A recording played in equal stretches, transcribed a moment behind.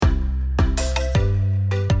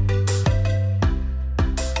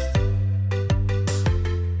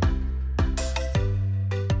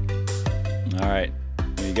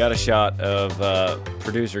got a shot of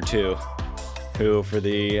Producer 2, who for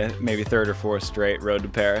the maybe third or fourth straight road to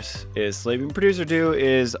Paris is sleeping. Producer 2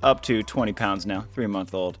 is up to 20 pounds now,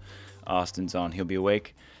 3-month-old. Austin's on. He'll be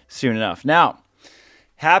awake soon enough. Now,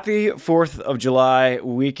 happy 4th of July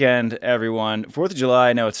weekend, everyone. 4th of July,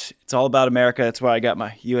 I know it's all about America. That's why I got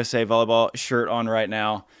my USA Volleyball shirt on right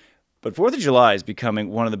now. But 4th of July is becoming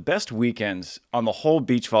one of the best weekends on the whole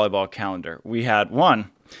beach volleyball calendar. We had one,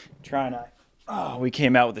 we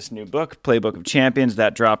came out with this new book, Playbook of Champions,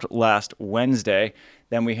 that dropped last Wednesday.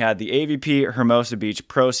 Then we had the AVP Hermosa Beach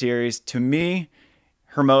Pro Series. To me,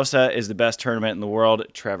 Hermosa is the best tournament in the world.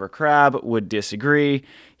 Trevor Crabb would disagree.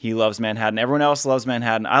 He loves Manhattan. Everyone else loves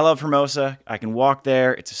Manhattan. I love Hermosa. I can walk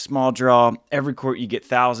there. It's a small draw. Every court you get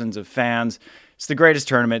thousands of fans. It's the greatest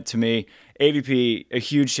tournament to me. AVP, a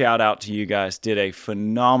huge shout out to you guys. Did a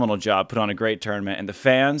phenomenal job, put on a great tournament. And the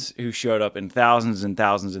fans who showed up in thousands and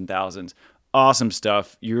thousands and thousands, awesome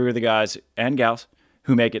stuff. You're the guys and gals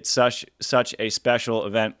who make it such a special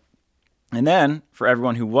event. And then, for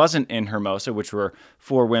everyone who wasn't in Hermosa, which were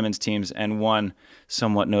 4 women's teams and 1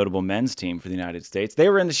 somewhat notable men's team for the United States, they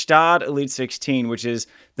were in the Stade Elite 16, which is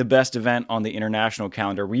the best event on the international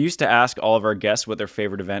calendar. We used to ask all of our guests what their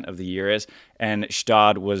favorite event of the year is, and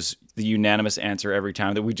Stade was the unanimous answer every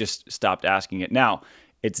time that we just stopped asking it. Now,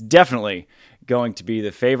 it's definitely going to be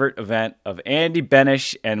the favorite event of Andy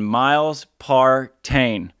Benesch and Miles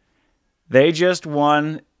Partain. They just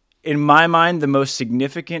won, in my mind, the most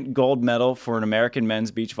significant gold medal for an American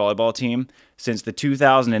men's beach volleyball team since the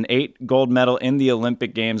 2008 gold medal in the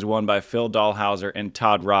Olympic Games won by Phil Dahlhauser and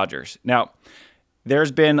Todd Rogers. Now,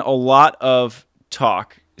 there's been a lot of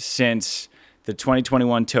talk since the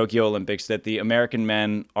 2021 Tokyo Olympics that the American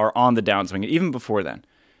men are on the downswing, even before then.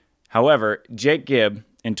 However, Jake Gibb,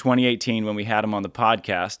 in 2018, when we had him on the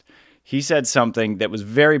podcast, he said something that was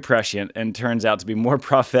very prescient and turns out to be more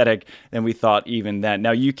prophetic than we thought even then.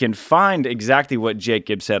 Now, you can find exactly what Jake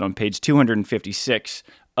Gibb said on page 256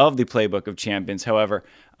 of the Playbook of Champions. However,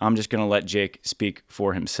 I'm just going to let Jake speak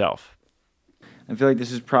for himself. I feel like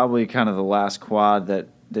this is probably kind of the last quad that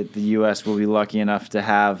the U.S. will be lucky enough to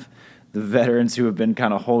have the veterans who have been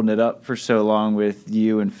kind of holding it up for so long with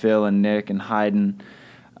you and Phil and Nick and Hayden.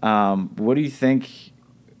 What do you think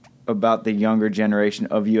about the younger generation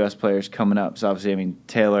of U.S. players coming up? So obviously, I mean,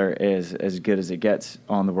 Taylor is as good as it gets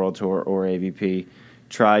on the World Tour or AVP.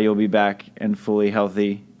 Try, you'll be back and fully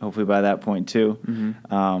healthy, hopefully by that point too.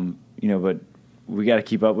 Mm-hmm. But we got to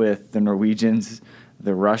keep up with the Norwegians.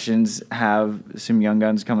 The Russians have some young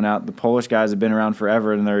guns coming out. The Polish guys have been around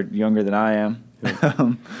forever, and they're younger than I am.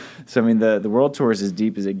 So, I mean, the World Tour is as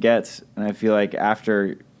deep as it gets. And I feel like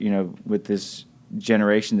after, with this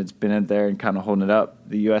generation that's been in there and kind of holding it up,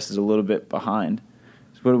 the U.S. is a little bit behind.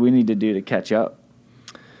 So what do we need to do to catch up?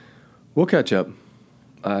 We'll catch up.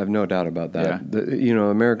 I have no doubt about that. Yeah.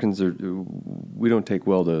 Americans we don't take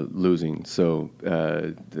well to losing. So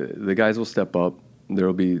the guys will step up. There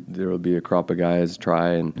will be a crop of guys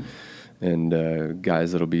try and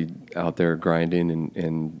guys that'll be out there grinding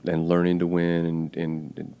and learning to win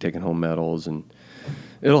and taking home medals, and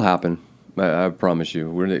it'll happen. I promise you.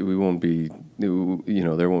 We won't be.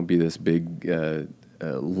 There won't be this big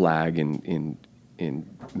lag in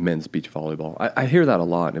men's beach volleyball. I hear that a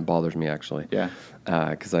lot, and it bothers me actually. Yeah.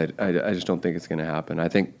 Because I just don't think it's going to happen. I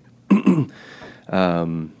think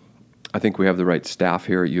I think we have the right staff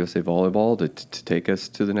here at USA Volleyball to take us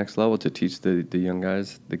to the next level, to teach the young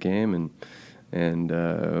guys the game, and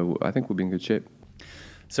I think we'll be in good shape.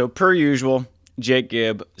 So per usual, Jake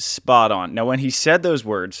Gibb, spot on. Now, when he said those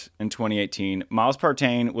words in 2018, Miles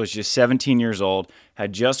Partain was just 17 years old,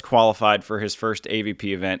 had just qualified for his first AVP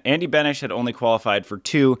event. Andy Benesch had only qualified for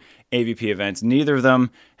 2 AVP events. Neither of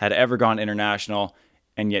them had ever gone international,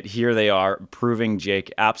 and yet here they are, proving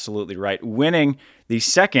Jake absolutely right, winning the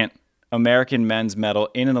second American men's medal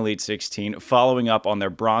in an Elite 16, following up on their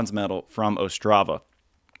bronze medal from Ostrava.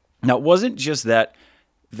 Now, it wasn't just that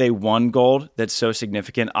they won gold that's so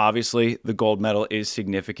significant. Obviously, the gold medal is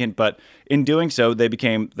significant, but in doing so, they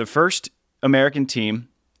became the first American team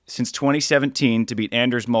since 2017 to beat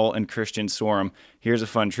Anders Mol and Christian Sorum. Here's a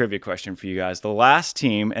fun trivia question for you guys. The last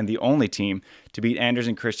team and the only team to beat Anders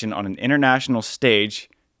and Christian on an international stage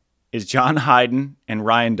is John Hayden and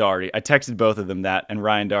Ryan Daugherty. I texted both of them that, and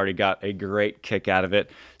Ryan Daugherty got a great kick out of it.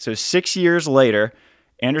 So 6 years later,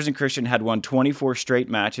 Anders and Christian had won 24 straight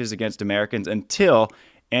matches against Americans until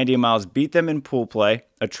Andy and Miles beat them in pool play,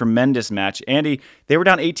 a tremendous match. Andy, they were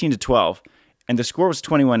down 18-12, and the score was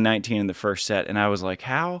 21-19 in the first set, and I was like,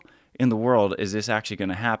 how in the world is this actually going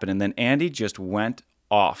to happen? And then Andy just went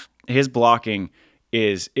off. His blocking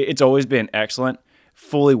it's always been excellent.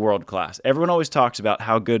 fully world class. Everyone always talks about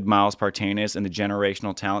how good Miles Partain is and the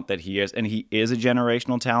generational talent that he is, and he is a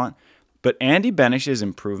generational talent. But Andy Benish's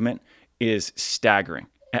improvement is staggering,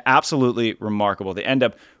 absolutely remarkable. They end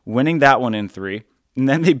up winning that one in 3, and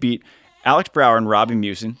then they beat Alex Brower and Robbie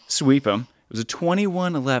Musin, sweep him. It was a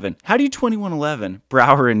 21-11. How do you 21-11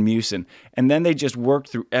 Brower and Musin? And then they just worked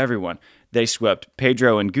through everyone. They swept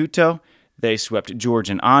Pedro and Guto. They swept George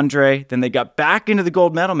and Andre. Then they got back into the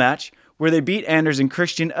gold medal match where they beat Anders and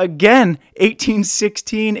Christian again,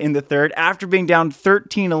 18-16 in the third after being down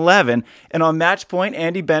 13-11. And on match point,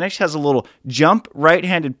 Andy Benish has a little jump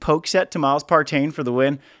right-handed poke set to Miles Partain for the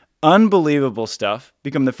win. Unbelievable stuff.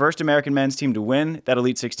 Become the first American men's team to win that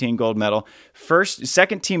Elite 16 gold medal.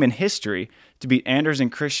 Second team in history to beat Anders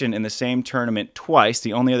and Christian in the same tournament twice.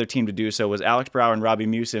 The only other team to do so was Alex Brower and Robbie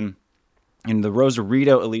Musin in the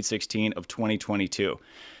Rosarito Elite 16 of 2022.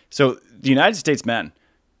 So the United States men,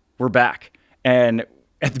 we're back. And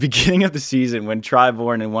at the beginning of the season, when Tri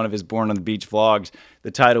Bourne in one of his Born on the Beach vlogs,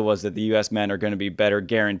 the title was that the U.S. men are going to be better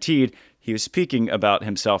guaranteed. He was speaking about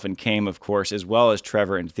himself and Kame, of course, as well as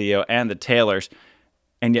Trevor and Theo and the Taylors.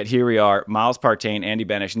 And yet here we are, Miles Partain, Andy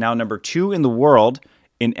Benish, now number 2 in the world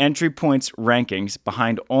in entry points rankings,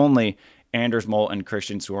 behind only Anders Mol and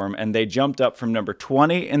Christian Swarm. And they jumped up from number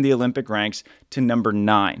 20 in the Olympic ranks to number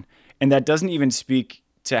 9. And that doesn't even speak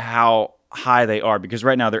to how high they are, because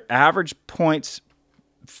right now their average points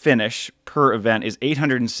finish per event is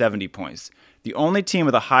 870 points. The only team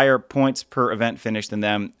with a higher points per event finish than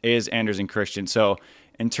them is Anders and Christian. So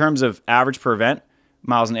in terms of average per event,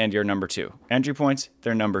 Miles and Andy are number 2. Entry points,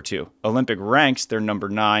 they're number 2. Olympic ranks, they're number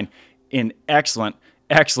 9. In excellent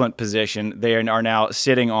position. They are now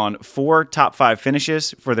sitting on 4 top 5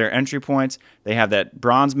 finishes for their entry points. They have that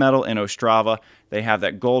bronze medal in Ostrava. They have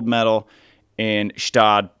that gold medal in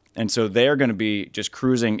Stade. And so they're going to be just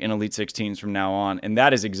cruising in Elite 16s from now on. And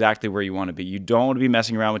that is exactly where you want to be. You don't want to be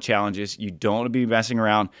messing around with challenges. You don't want to be messing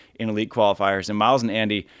around in elite qualifiers. And Miles and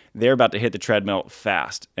Andy, they're about to hit the treadmill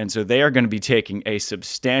fast. And so they are going to be taking a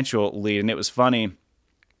substantial lead. And it was funny,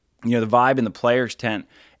 the vibe in the players' tent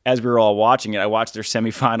as we were all watching it. I watched their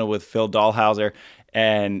semifinal with Phil Dahlhauser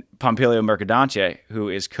and Pompilio Mercadante, who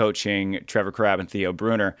is coaching Trevor Crabb and Theo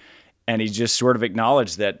Brunner. And he just sort of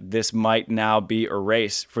acknowledged that this might now be a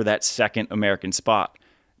race for that second American spot.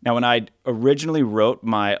 Now, when I originally wrote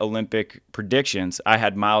my Olympic predictions, I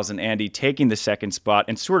had Miles and Andy taking the second spot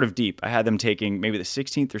and sort of deep. I had them taking maybe the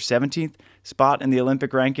 16th or 17th spot in the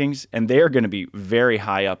Olympic rankings, and they are going to be very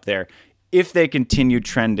high up there if they continue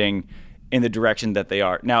trending in the direction that they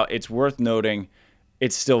are. Now, it's worth noting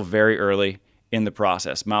it's still very early in the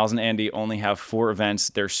process. Miles and Andy only have 4 events.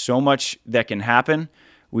 There's so much that can happen.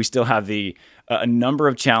 We still have a number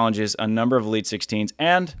of challenges, a number of Elite 16s,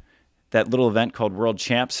 and that little event called World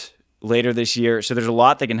Champs later this year. So there's a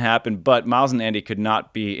lot that can happen, but Miles and Andy could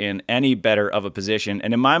not be in any better of a position.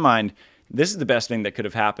 And in my mind, this is the best thing that could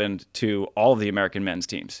have happened to all of the American men's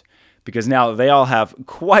teams, because now they all have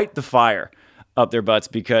quite the fire up their butts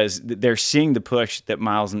because they're seeing the push that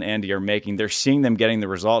Miles and Andy are making. They're seeing them getting the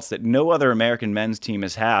results that no other American men's team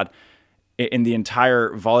has had in the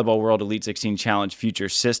entire Volleyball World Elite 16 Challenge Future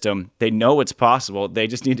system. They know it's possible. They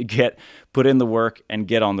just need to put in the work and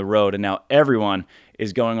get on the road. And now everyone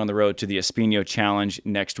is going on the road to the Espino Challenge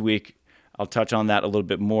next week. I'll touch on that a little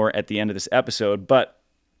bit more at the end of this episode. But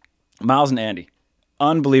Miles and Andy,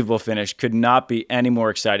 unbelievable finish. Could not be any more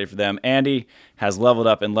excited for them. Andy has leveled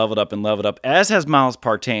up and leveled up and leveled up, as has Miles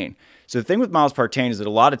Partain. So the thing with Miles Partain is that a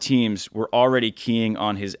lot of teams were already keying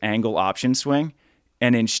on his angle option swing.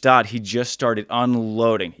 And in Stade, he just started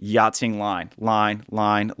unloading, Yatzing line.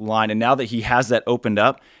 And now that he has that opened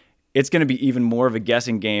up, it's going to be even more of a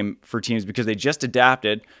guessing game for teams because they just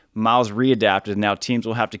adapted. Miles readapted. Now teams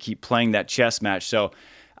will have to keep playing that chess match. So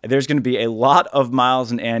there's going to be a lot of Miles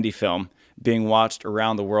and Andy film being watched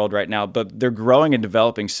around the world right now. But they're growing and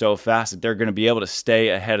developing so fast that they're going to be able to stay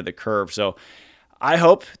ahead of the curve. So I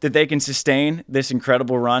hope that they can sustain this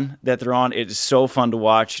incredible run that they're on. It is so fun to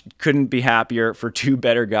watch. Couldn't be happier for 2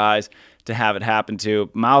 better guys to have it happen to.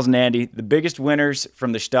 Miles and Andy, the biggest winners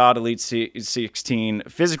from the Stade Elite 16,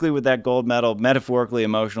 physically with that gold medal, metaphorically,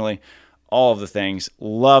 emotionally, all of the things.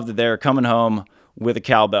 Love that they're coming home with a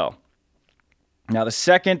cowbell. Now, the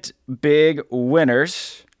second big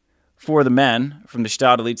winners for the men from the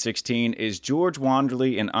Stade Elite 16 is George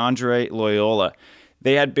Wanderley and Andre Loyola.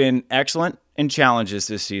 They had been excellent in challenges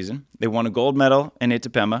this season. They won a gold medal in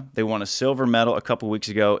Itapema. They won a silver medal a couple weeks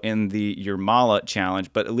ago in the Yermala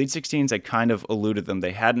challenge, but Elite 16s had kind of eluded them.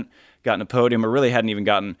 They hadn't gotten a podium, or really hadn't even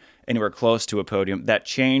gotten anywhere close to a podium. That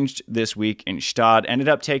changed this week in Stade, ended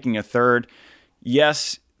up taking a third.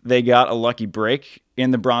 Yes, they got a lucky break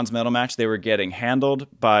in the bronze medal match. They were getting handled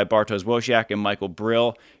by Bartosz Wojciak and Michael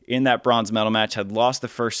Brill in that bronze medal match, had lost the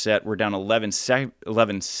first set. We're down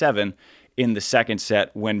 11-7 in the second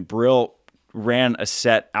set when Brill ran a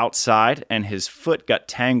set outside and his foot got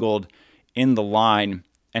tangled in the line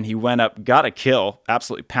and he went up, got a kill,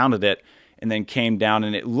 absolutely pounded it, and then came down.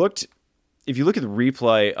 And it looked, if you look at the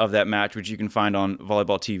replay of that match, which you can find on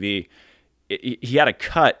Volleyball TV, he had a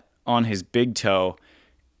cut on his big toe.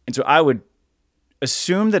 And so I would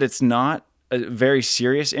assume that it's not a very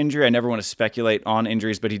serious injury. I never want to speculate on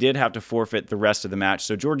injuries, but he did have to forfeit the rest of the match.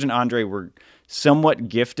 So George and Andre were somewhat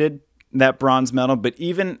gifted that bronze medal, but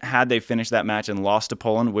even had they finished that match and lost to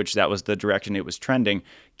Poland, which that was the direction it was trending,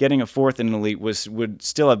 getting a fourth in an elite would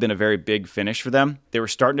still have been a very big finish for them. They were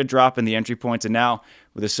starting to drop in the entry points, and now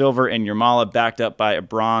with a silver in Jurmala backed up by a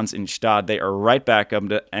bronze in Stad, they are right back up,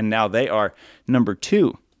 and now they are number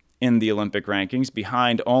 2 in the Olympic rankings,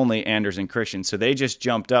 behind only Anders and Christian. So they just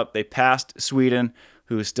jumped up. They passed Sweden,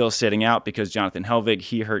 who is still sitting out because Jonathan Helvig,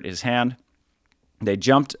 he hurt his hand. They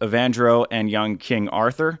jumped Evandro and young King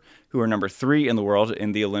Arthur, who are number 3 in the world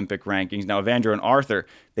in the Olympic rankings. Now, Evandro and Arthur,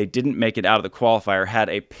 they didn't make it out of the qualifier, had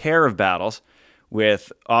a pair of battles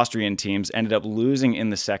with Austrian teams, ended up losing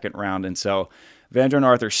in the second round. And so Evandro and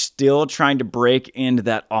Arthur still trying to break into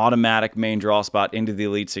that automatic main draw spot into the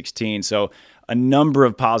Elite 16. So a number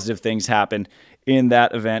of positive things happened in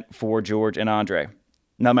that event for George and Andre.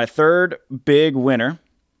 Now, my third big winner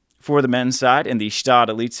for the men's side in the Stad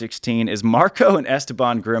Elite 16 is Marco and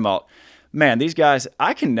Esteban Grimalt. Man, these guys,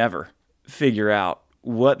 I can never figure out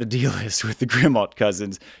what the deal is with the Grimalt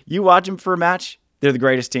cousins. You watch them for a match, they're the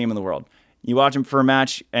greatest team in the world. You watch them for a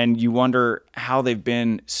match, and you wonder how they've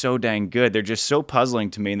been so dang good. They're just so puzzling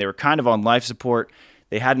to me, and they were kind of on life support.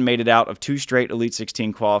 They hadn't made it out of 2 straight Elite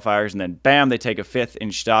 16 qualifiers, and then bam, they take a 5th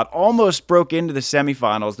in Stad. Almost broke into the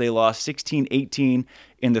semifinals. They lost 16-18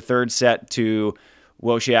 in the third set to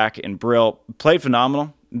Wojciak and Brill. Played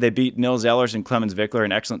phenomenal. They beat Nils Ehlers and Clemens Wickler,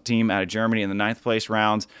 an excellent team out of Germany in the 9th place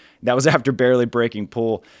rounds. That was after barely breaking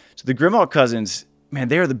pool. So the Grimalt cousins, man,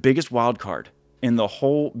 they are the biggest wild card in the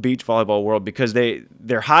whole beach volleyball world because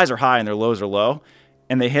their highs are high and their lows are low,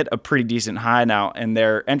 and they hit a pretty decent high now, and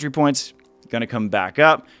their entry points going to come back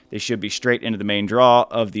up. They should be straight into the main draw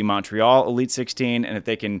of the Montreal Elite 16, and if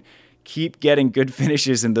they can keep getting good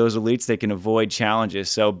finishes in those elites, they can avoid challenges.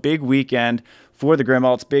 So big weekend for the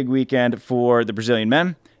Grimalts, big weekend for the Brazilian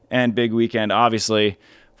men, and big weekend, obviously,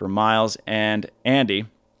 for Miles and Andy.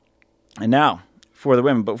 And now, for the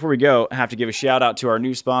women. But before we go, I have to give a shout-out to our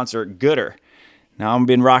new sponsor, Gooder. Now, I've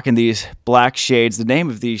been rocking these black shades. The name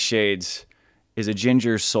of these shades is a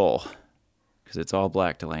ginger soul, because it's all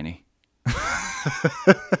black, Delaney.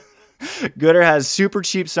 Gooder has super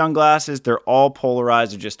cheap sunglasses. They're all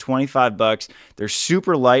polarized. They're just $25. They're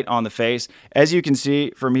super light on the face. As you can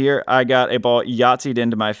see from here, I got a ball yahtzeed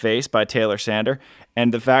into my face by Taylor Sander.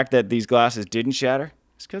 And the fact that these glasses didn't shatter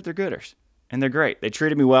is because they're Gooders. And they're great. They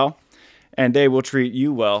treated me well, and they will treat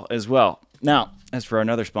you well as well. Now, as for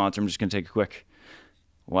another sponsor, I'm just going to take a quick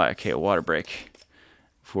YK water break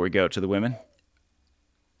before we go to the women.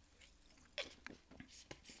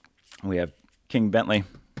 We have King Bentley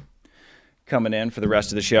coming in for the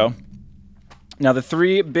rest of the show. Now, the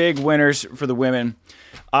 3 big winners for the women,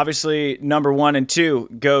 obviously, number 1 and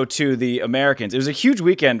 2 go to the Americans. It was a huge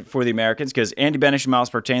weekend for the Americans because Andy Benesch and Miles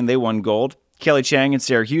Partain, they won gold. Kelly Chang and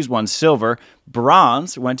Sarah Hughes won silver.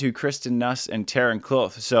 Bronze went to Kristen Nuss and Taryn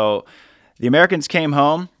Kluth. So the Americans came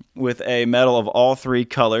home with a medal of all 3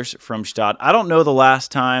 colors from Stad. I don't know the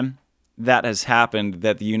last time that has happened,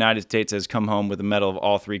 that the United States has come home with a medal of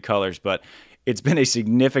all 3 colors, but it's been a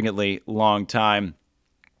significantly long time.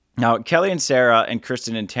 Now, Kelly and Sarah and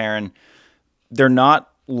Kristen and Taryn, they're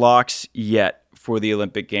not locks yet for the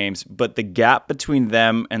Olympic Games, but the gap between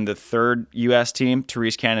them and the third U.S. team,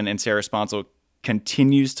 Therese Cannon and Sarah Sponsel,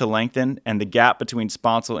 continues to lengthen, and the gap between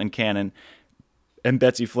Sponsel and Cannon and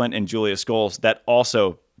Betsy Flint and Julia Scholes, that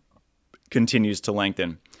also continues to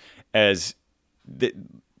lengthen as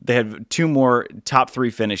they have 2 more top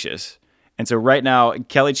 3 finishes. And so right now,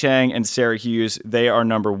 Kelly Chang and Sarah Hughes, they are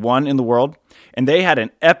number 1 in the world. And they had an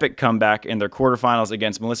epic comeback in their quarterfinals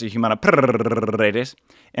against Melissa Humana Paredes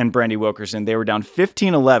and Brandy Wilkerson. They were down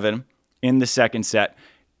 15-11 in the second set,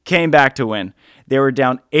 came back to win. They were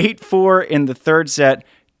down 8-4 in the third set,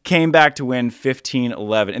 came back to win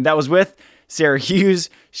 15-11. And that was with Sarah Hughes.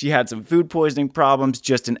 She had some food poisoning problems,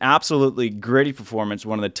 just an absolutely gritty performance,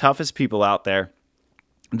 one of the toughest people out there.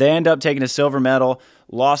 They end up taking a silver medal,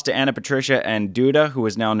 lost to Anna Patricia and Duda, who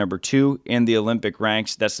is now number 2 in the Olympic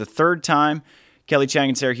ranks. That's the 3rd time Kelly Chang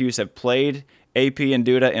and Sarah Hughes have played AP and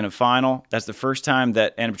Duda in a final. That's the first time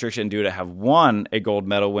that Anna Patricia and Duda have won a gold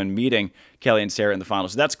medal when meeting Kelly and Sarah in the final.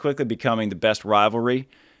 So that's quickly becoming the best rivalry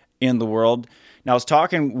in the world. Now, I was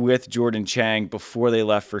talking with Jordan Chang before they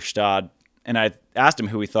left for Stade, and I asked him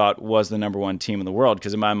who he thought was the number one team in the world,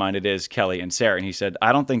 because in my mind it is Kelly and Sarah. And he said,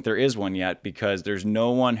 I don't think there is one yet, because there's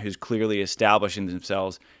no one who's clearly establishing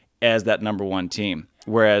themselves as that number one team.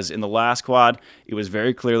 Whereas in the last quad, it was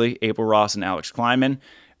very clearly April Ross and Alex Kleinman,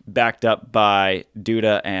 backed up by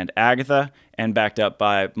Duda and Agatha, and backed up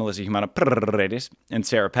by Melissa Humana Paredes and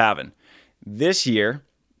Sarah Pavin. This year,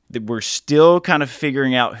 we're still kind of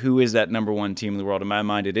figuring out who is that number one team in the world. In my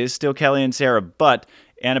mind, it is still Kelly and Sarah, but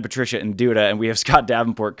Anna Patricia and Duda, and we have Scott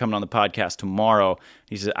Davenport coming on the podcast tomorrow.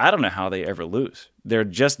 He says, I don't know how they ever lose. They're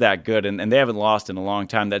just that good, and they haven't lost in a long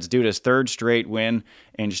time. That's Duda's third straight win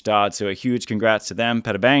in Stade, so a huge congrats to them.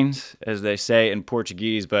 Parabéns, as they say in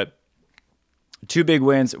Portuguese, but two big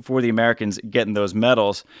wins for the Americans getting those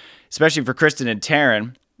medals, especially for Kristen and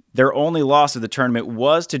Taryn. Their only loss of the tournament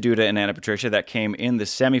was to Duda and Anna Patricia. That came in the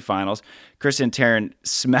semifinals. Kristen and Taryn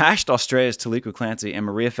smashed Australia's Taliqua Clancy and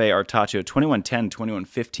Maria Faye Artacho 21-10,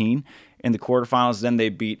 21-15 in the quarterfinals. Then they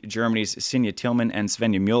beat Germany's Sinja Tillman and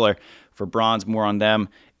Svenja Muller for bronze. More on them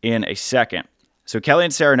in a second. So Kelly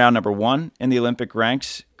and Sarah are now number one in the Olympic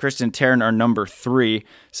ranks. Kristen and Taryn are number 3.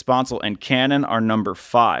 Sponcil and Cannon are number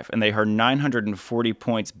 5. And they are 940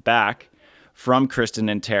 points back from Kristen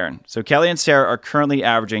and Taryn. So Kelly and Sarah are currently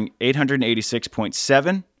averaging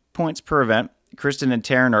 886.7 points per event. Kristen and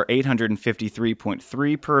Taryn are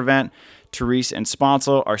 853.3 per event. Therese and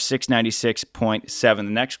Sponcil are 696.7. The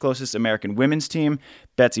next closest American women's team,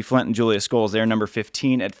 Betsy Flint and Julia Scholes, they're number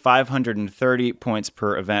 15 at 530 points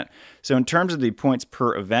per event. So in terms of the points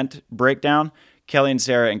per event breakdown, Kelly and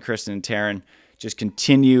Sarah and Kristen and Taryn just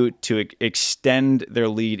continue to extend their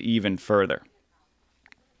lead even further.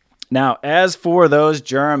 Now, as for those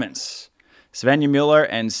Germans, Svenja Muller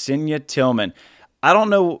and Sinja Tillman, I don't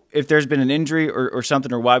know if there's been an injury or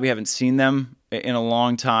something, or why we haven't seen them in a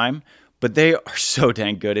long time, but they are so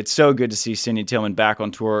dang good. It's so good to see Sinja Tillman back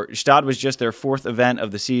on tour. Stade was just their 4th event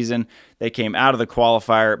of the season. They came out of the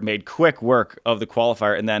qualifier, made quick work of the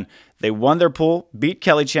qualifier, and then they won their pool, beat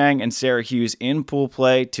Kelly Chang and Sarah Hughes in pool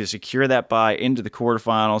play to secure that bye into the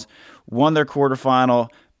quarterfinals, won their quarterfinal,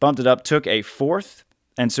 bumped it up, took a 4th,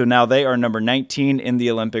 and so now they are number 19 in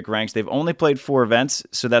the Olympic ranks. They've only played 4 events,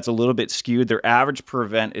 so that's a little bit skewed. Their average per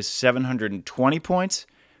event is 720 points,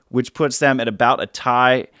 which puts them at about a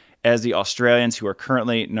tie as the Australians, who are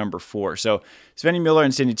currently number 4. So Svenja Muller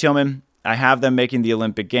and Sinja Tillman, I have them making the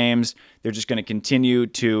Olympic Games. They're just going to continue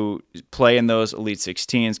to play in those Elite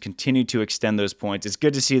 16s, continue to extend those points. It's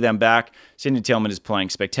good to see them back. Sinja Tillman is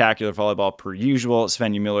playing spectacular volleyball per usual.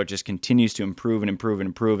 Svenja Muller just continues to improve and improve and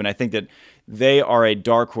improve. And I think that they are a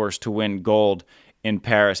dark horse to win gold in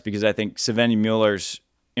Paris, because I think Svenja Muller's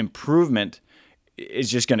improvement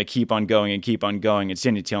is just going to keep on going and keep on going. And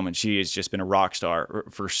Sinja Tillman, she has just been a rock star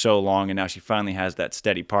for so long, and now she finally has that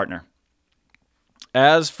steady partner.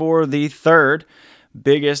 As for the third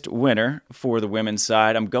biggest winner for the women's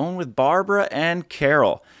side, I'm going with Barbara and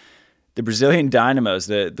Carol. The Brazilian Dynamos,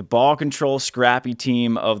 the ball control scrappy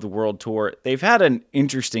team of the World Tour, they've had an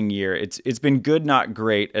interesting year. It's been good, not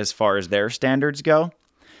great, as far as their standards go.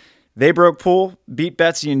 They broke pool, beat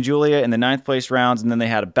Betsy and Julia in the 9th place rounds, and then they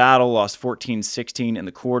had a battle, lost 14-16 in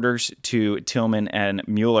the quarters to Tillman and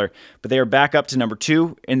Mueller. But they are back up to number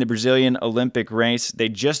 2 in the Brazilian Olympic race. They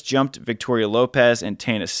just jumped Victoria Lopez and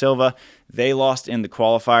Tana Silva. They lost in the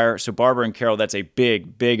qualifier. So Barbara and Carol, that's a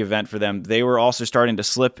big, big event for them. They were also starting to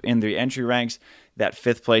slip in the entry ranks. That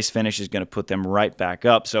 5th place finish is going to put them right back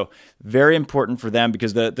up. So very important for them,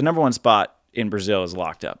 because the number 1 spot in Brazil is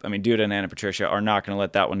locked up. I mean, Duda and Anna Patricia are not going to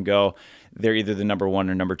let that one go. They're either the number 1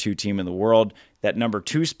 or number 2 team in the world. That number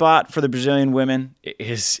 2 spot for the Brazilian women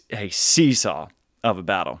is a seesaw of a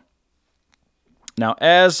battle. Now,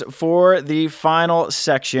 as for the final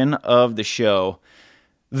section of the show,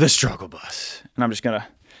 the struggle bus. And I'm just going to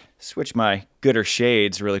switch my gooder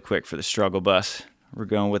shades really quick for the struggle bus. We're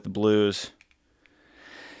going with the blues.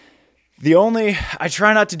 I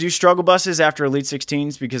try not to do struggle buses after Elite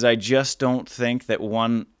 16s, because I just don't think that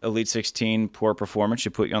one Elite 16 poor performance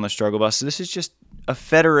should put you on the struggle bus. So this is just a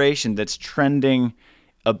federation that's trending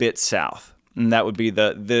a bit south. And that would be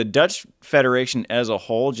the Dutch Federation as a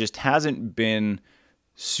whole just hasn't been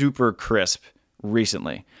super crisp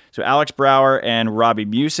recently. So Alex Brouwer and Robbie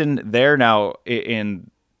Musin, they're now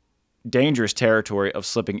in dangerous territory of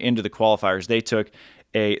slipping into the qualifiers. They took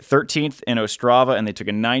a 13th in Ostrava, and they took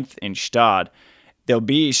a 9th in Stade. They'll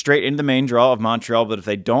be straight into the main draw of Montreal, but if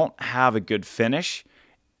they don't have a good finish,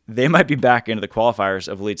 they might be back into the qualifiers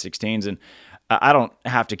of Elite 16s. And I don't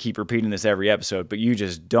have to keep repeating this every episode, but you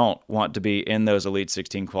just don't want to be in those Elite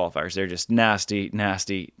 16 qualifiers. They're just nasty,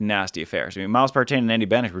 nasty, nasty affairs. I mean, Miles Partain and Andy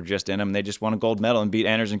Bennett were just in them. They just won a gold medal and beat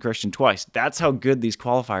Anders and Christian twice. That's how good these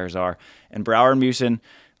qualifiers are. And Brouwer and Musen,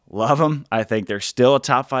 love them. I think they're still a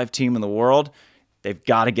top 5 team in the world. They've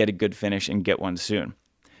got to get a good finish and get one soon.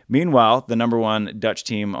 Meanwhile, the number 1 Dutch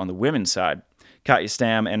team on the women's side, Katja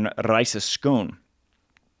Stam and Reisa Schoon,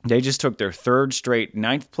 they just took their 3rd straight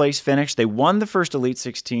 9th place finish. They won the first Elite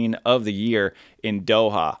 16 of the year in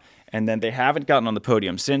Doha, and then they haven't gotten on the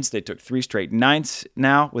podium since. They took 3 straight 9ths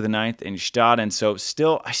now with a 9th in Stade, and so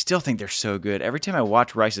I still think they're so good. Every time I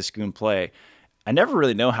watch Reisa Schoon play, I never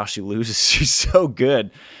really know how she loses. She's so good.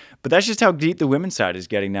 But that's just how deep the women's side is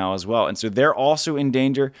getting now as well. And so they're also in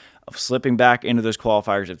danger of slipping back into those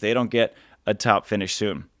qualifiers if they don't get a top finish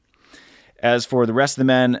soon. As for the rest of the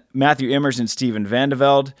men, Matthew Immers and Steven van de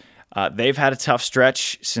Velde, they've had a tough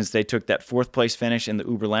stretch since they took that 4th place finish in the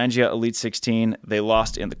Uberlandia Elite 16. They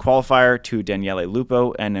lost in the qualifier to Daniele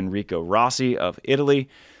Lupo and Enrico Rossi of Italy,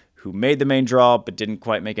 who made the main draw but didn't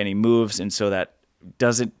quite make any moves, and so that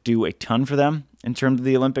doesn't do a ton for them in terms of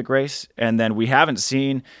the Olympic race. And then we haven't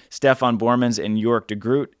seen Stefan Bormans and Jörg de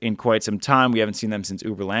Groot in quite some time. We haven't seen them since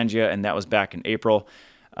Uberlandia, and that was back in April.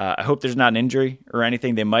 I hope there's not an injury or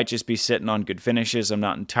anything. They might just be sitting on good finishes. I'm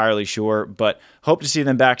not entirely sure, but hope to see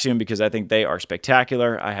them back soon because I think they are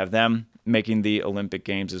spectacular. I have them making the Olympic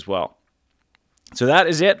Games as well. So that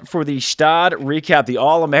is it for the Stade recap, the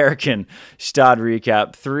All-American Stade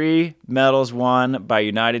recap. 3 medals won by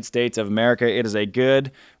United States of America. It is a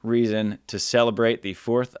good reason to celebrate the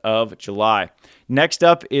 4th of July. Next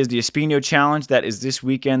up is the Espinho Challenge. That is this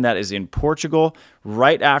weekend. That is in Portugal.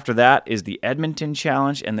 Right after that is the Edmonton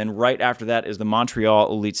Challenge, and then right after that is the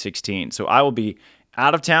Montreal Elite 16. So I will be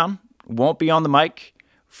out of town, won't be on the mic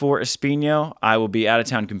for Espinho. I will be out of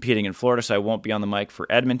town competing in Florida, so I won't be on the mic for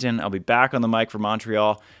Edmonton. I'll be back on the mic for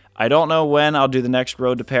Montreal. I don't know when I'll do the next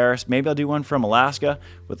Road to Paris. Maybe I'll do one from Alaska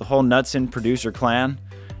with the whole Knudsen producer clan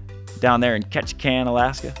down there in Ketchikan,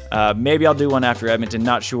 Alaska. Maybe I'll do one after Edmonton,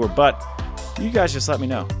 not sure, but you guys just let me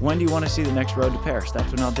know. When do you want to see the next Road to Paris? That's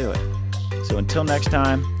when I'll do it. So until next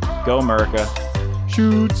time, go America.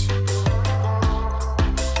 Shoot!